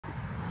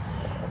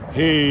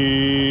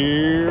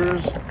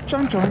Here's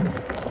John.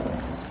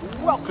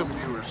 Welcome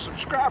viewers,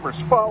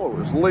 subscribers,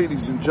 followers,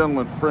 ladies and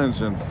gentlemen,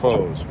 friends and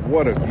foes.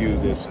 What a view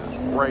this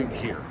is right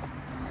here.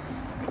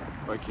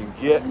 If I can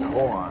get,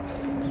 hold on.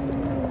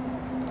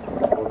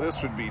 Well,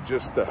 this would be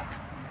just the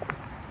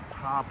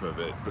top of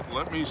it, but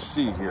let me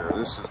see here.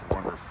 This is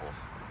wonderful.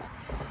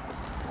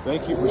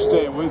 Thank you for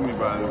staying with me,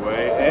 by the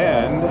way.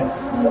 And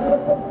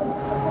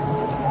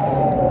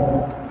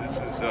this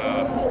is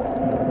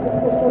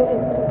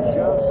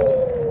just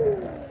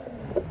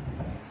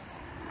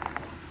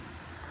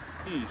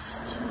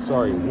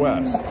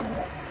west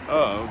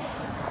of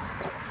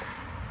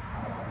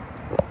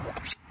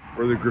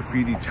where the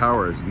Graffiti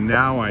Tower is.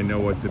 Now I know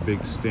what the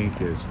big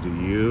stink is. Do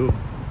you?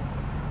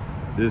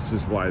 This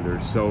is why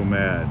they're so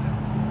mad.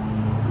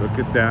 Look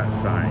at that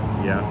sign.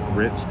 Yeah,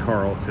 Ritz,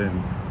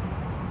 Carlton,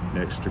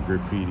 next to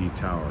Graffiti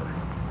Tower.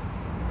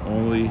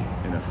 Only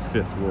in a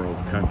fifth world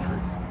country.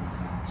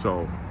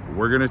 So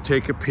we're gonna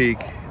take a peek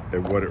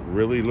at what it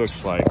really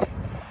looks like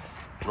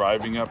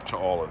driving up to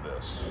all of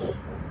this.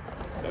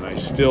 And I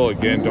still,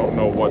 again, don't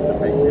know what the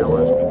big deal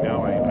is, but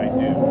now I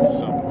do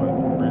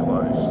somewhat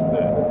realize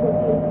that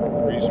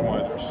the reason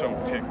why they're so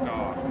ticked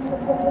off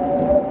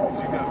is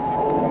you got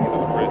people going to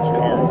the Ritz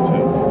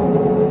Carlton,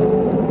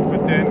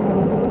 but then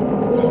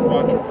just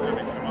watch what we're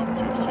going to come up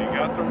to. So you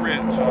got the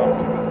Ritz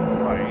off to the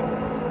right.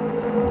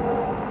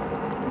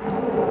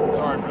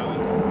 Sorry,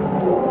 brother.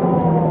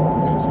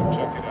 Okay, so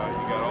check it out.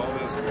 You got all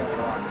this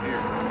going on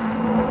here.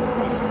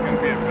 This is going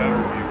to be a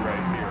better view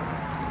right here.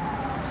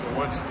 So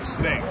what's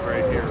distinct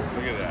right here?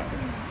 Look at that.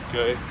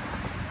 Okay?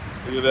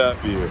 Look at that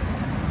view.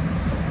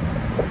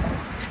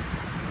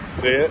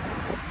 See it?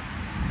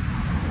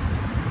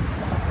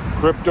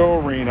 Crypto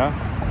Arena.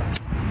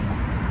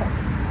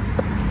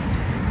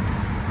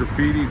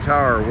 Graffiti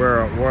Tower,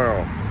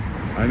 well,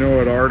 I know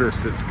an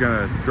artist that's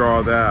gonna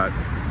draw that.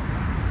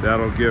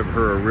 That'll give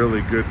her a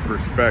really good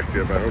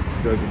perspective. I hope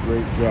she does a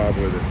great job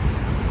with it.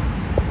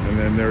 And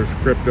then there's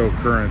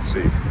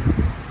cryptocurrency.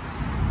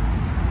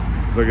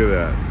 Look at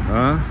that,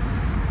 huh?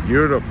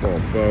 Beautiful,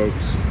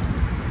 folks.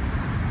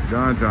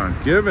 John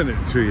giving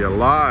it to you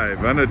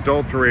live,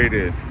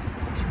 unadulterated,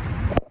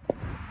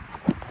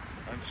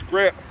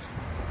 unscripted,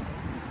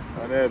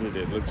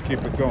 unedited. Let's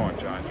keep it going,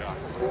 John. You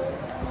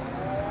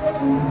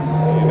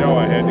know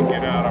I had to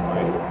get out of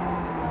my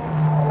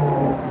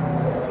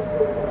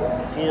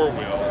four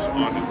wheels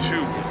onto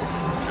two wheels,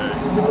 okay?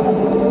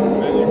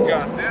 And then you've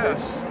got this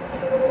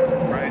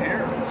right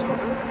here. So,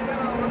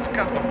 let's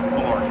cut the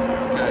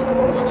malarkey, okay?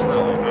 Let's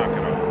really knock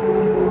it off.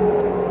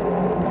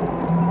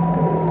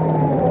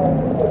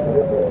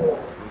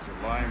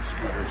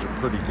 Scooters are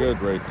pretty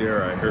good right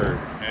there, I heard.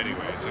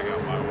 Anyways, I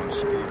got my one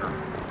scooter.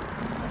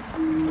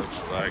 That's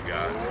what I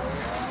got.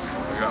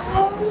 I got my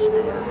one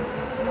scooter.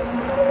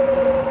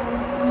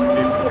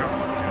 Keep it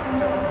going.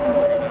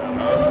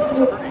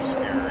 It's pretty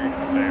scary.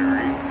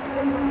 Very.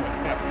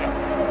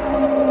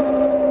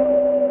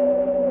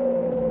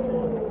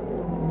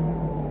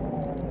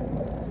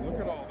 So look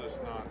at all this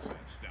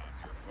nonsense down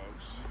here,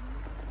 folks.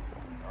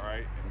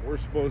 Alright, and we're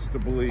supposed to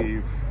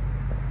believe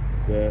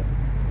that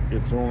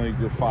it's only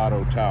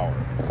Graffiti Tower.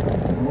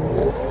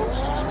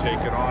 Let's just take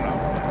it on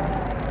up.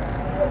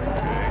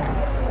 Okay.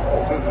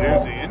 So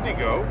there's the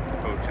Indigo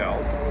Hotel.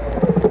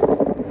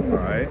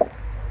 Alright.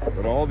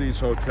 But all these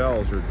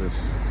hotels are just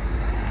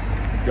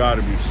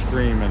gotta be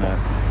screaming at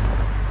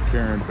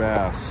Karen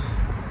Bass.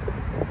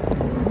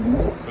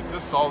 But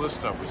all this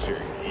stuff was here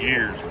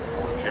years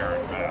before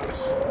Karen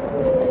Bass.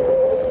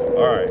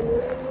 Alright.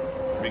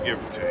 Let me give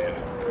it to you.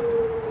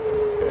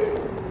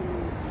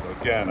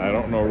 Again, I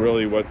don't know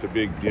really what the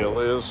big deal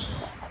is,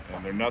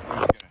 and nothing's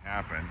going to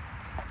happen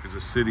because the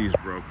city's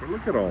broke. But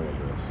look at all of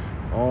this.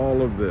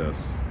 All of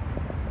this.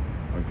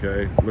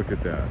 Okay, look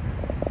at that.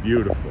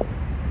 Beautiful.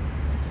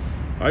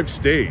 I've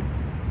stayed.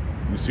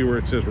 You see where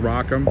it says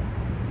Rockham?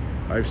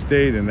 I've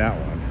stayed in that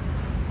one.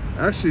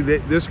 Actually,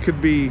 this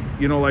could be,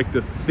 you know, like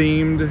the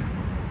themed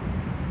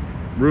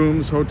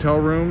rooms, hotel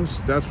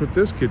rooms. That's what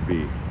this could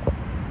be.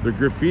 The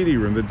graffiti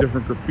room, the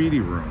different graffiti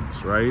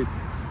rooms, right?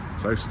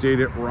 So I've stayed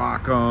at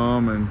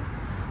Rockham and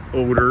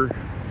Odor,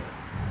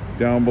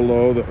 down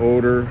below the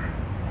Odor.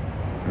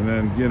 And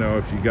then, you know,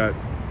 if you got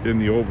in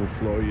the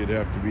overflow, you'd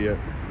have to be at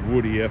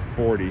Woody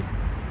F40,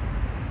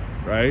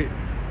 right?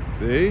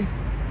 See?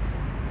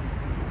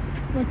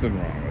 Nothing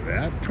wrong with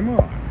that. Come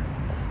on.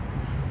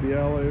 It's the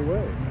LA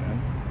way, man.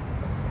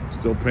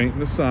 Still painting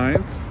the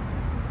signs.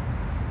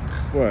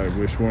 Boy, I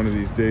wish one of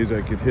these days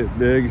I could hit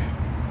big.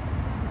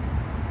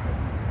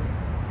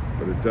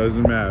 But it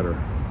doesn't matter.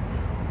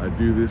 I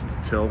do this to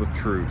tell the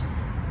truth.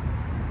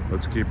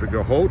 Let's keep it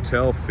go.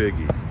 Hotel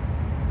Figgy.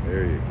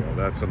 There you go.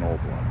 That's an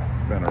old one.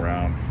 It's been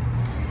around.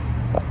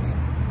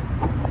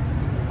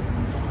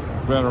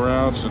 Been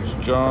around since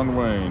John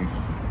Wayne.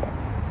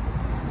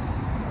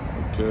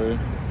 Okay.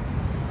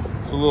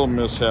 It's a little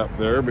mishap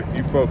there, but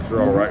you folks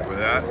are all right with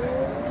that.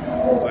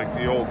 It's like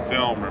the old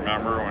film,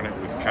 remember, when it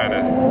would kind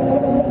of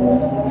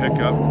pick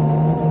up.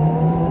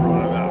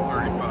 Running that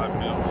 35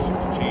 mil,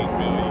 16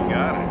 mil, you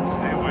got it.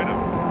 Stay with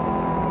them.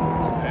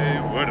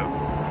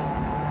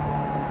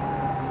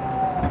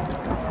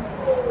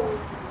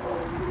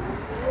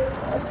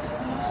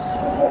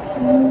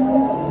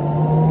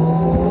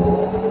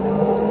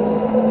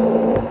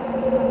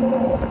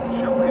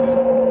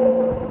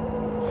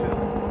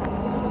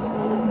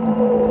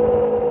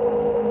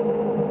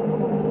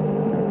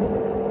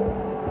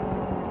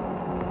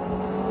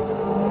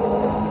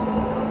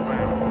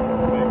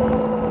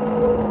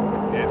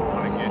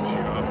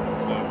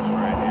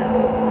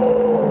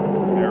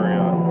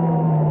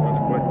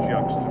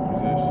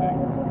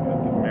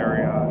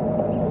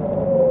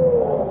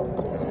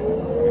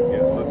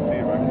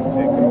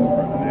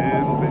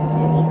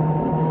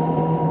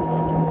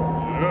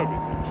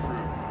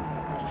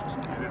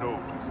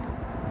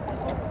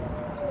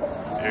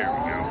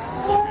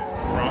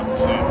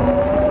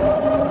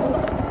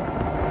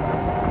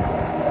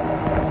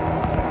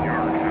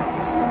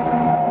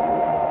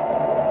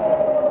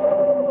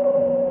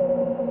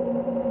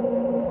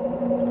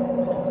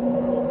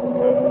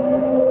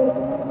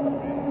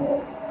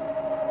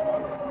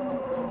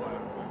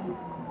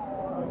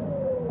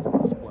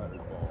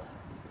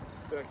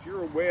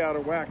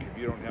 whack if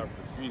you don't have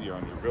graffiti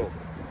on your building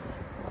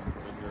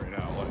when you're in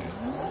LA.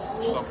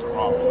 There's something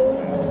wrong with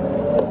that.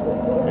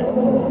 Okay,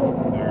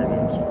 there it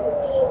is,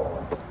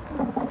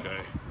 folks.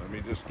 Okay, let me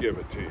just give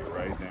it to you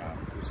right now.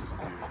 This is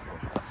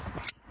beautiful.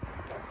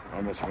 I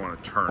almost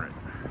want to turn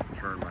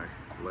my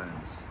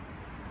lens.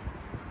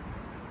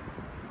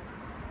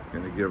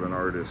 I'm gonna give an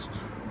artist,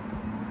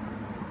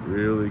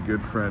 really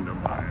good friend of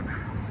mine,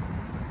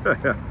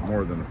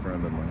 more than a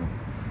friend of mine.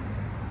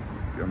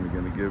 I'm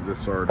gonna give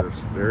this artist,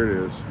 there it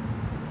is,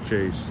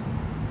 Chase,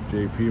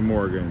 J.P.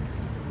 Morgan,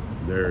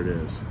 there it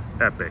is,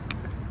 epic.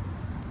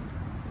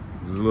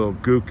 There's a little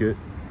gook it,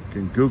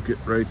 can gook it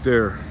right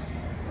there,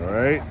 all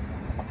right?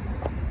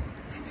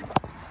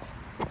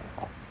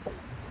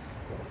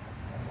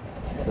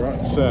 Front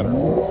and center.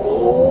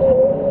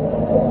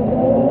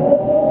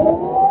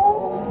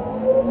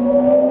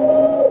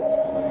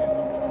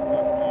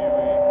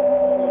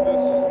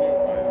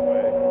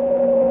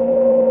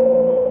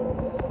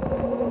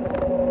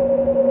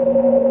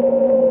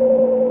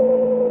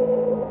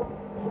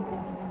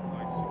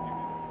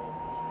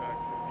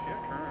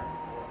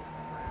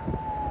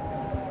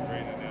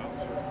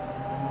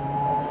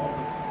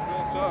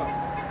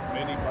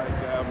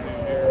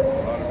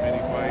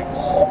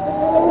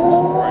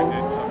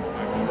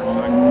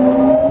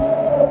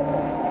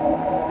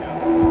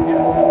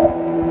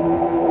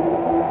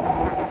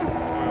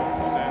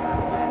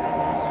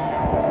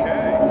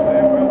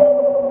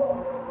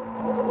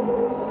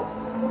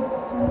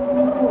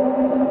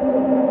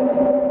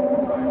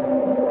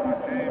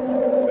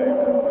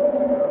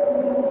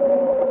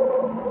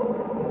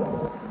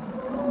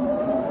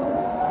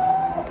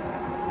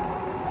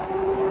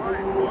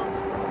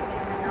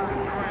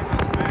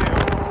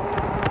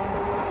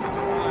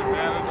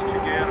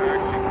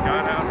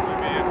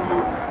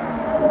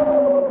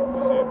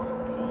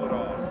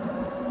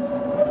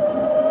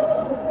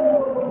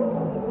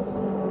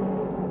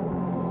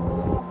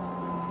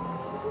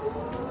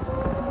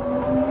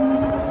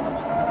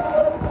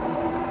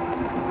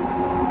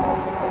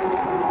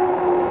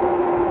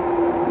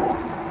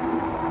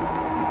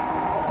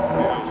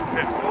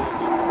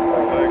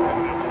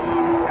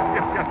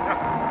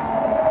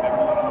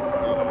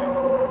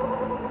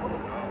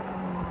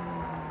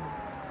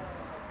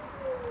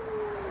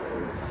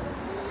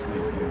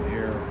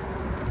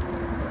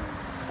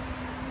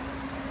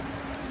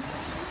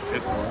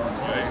 It's the wrong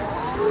way.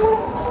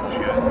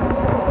 Shit.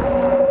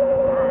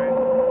 Alright.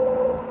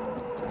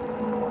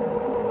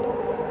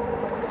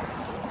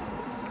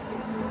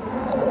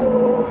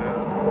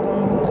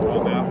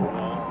 Hold that one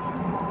off.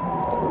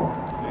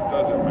 It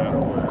doesn't matter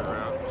where you're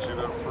at. See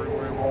that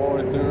freeway wall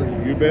right there?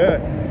 You bet.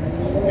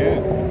 Yeah,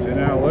 it's in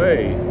LA.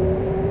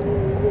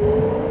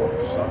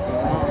 Something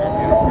wrong if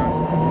you don't got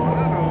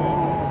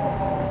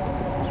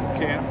some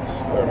camps.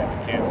 I mean,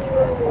 the camps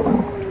right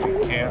between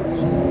camps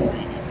and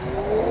graffiti.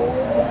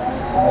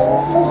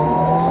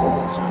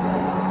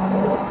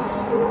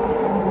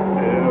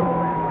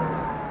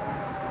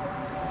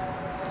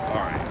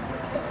 Alright.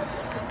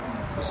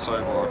 The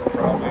sidewalk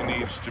probably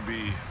needs to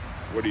be,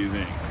 what do you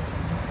think?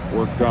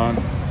 Worked on?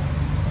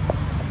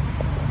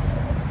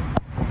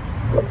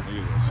 Look at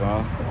this,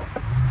 huh?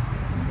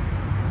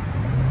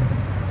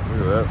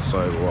 Look at that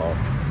sidewalk.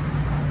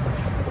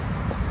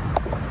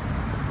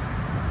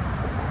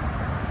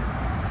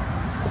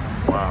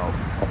 Wow,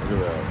 look at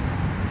that.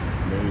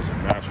 Amazing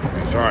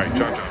masterpiece. All right,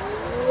 ciao, ciao.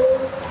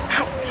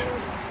 Ouch!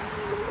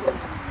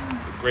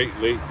 The Great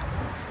Lake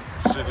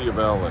City of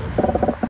LA.